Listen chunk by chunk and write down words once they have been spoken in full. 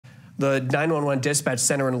The 911 dispatch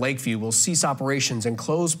center in Lakeview will cease operations and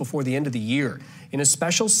close before the end of the year. In a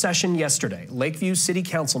special session yesterday, Lakeview City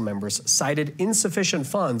Council members cited insufficient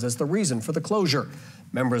funds as the reason for the closure.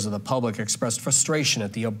 Members of the public expressed frustration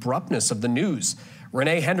at the abruptness of the news.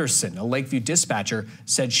 Renee Henderson, a Lakeview dispatcher,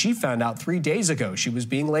 said she found out 3 days ago she was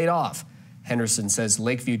being laid off. Henderson says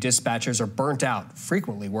Lakeview dispatchers are burnt out,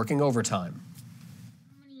 frequently working overtime.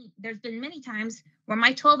 There's been many times where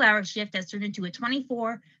my 12-hour shift has turned into a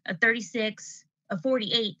 24, a 36, a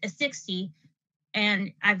 48, a 60,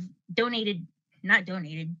 and I've not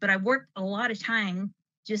donated, but I worked a lot of time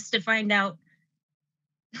just to find out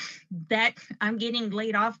that I'm getting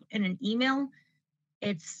laid off in an email.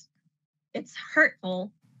 It's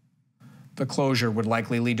hurtful. The closure would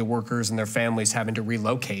likely lead to workers and their families having to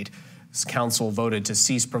relocate. This council voted to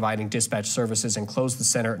cease providing dispatch services and close the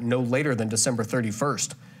center no later than December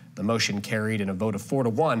 31st. The motion carried in a vote of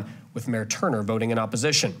 4-1, with Mayor Turner voting in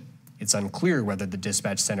opposition. It's unclear whether the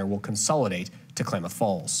dispatch center will consolidate to Klamath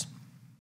Falls.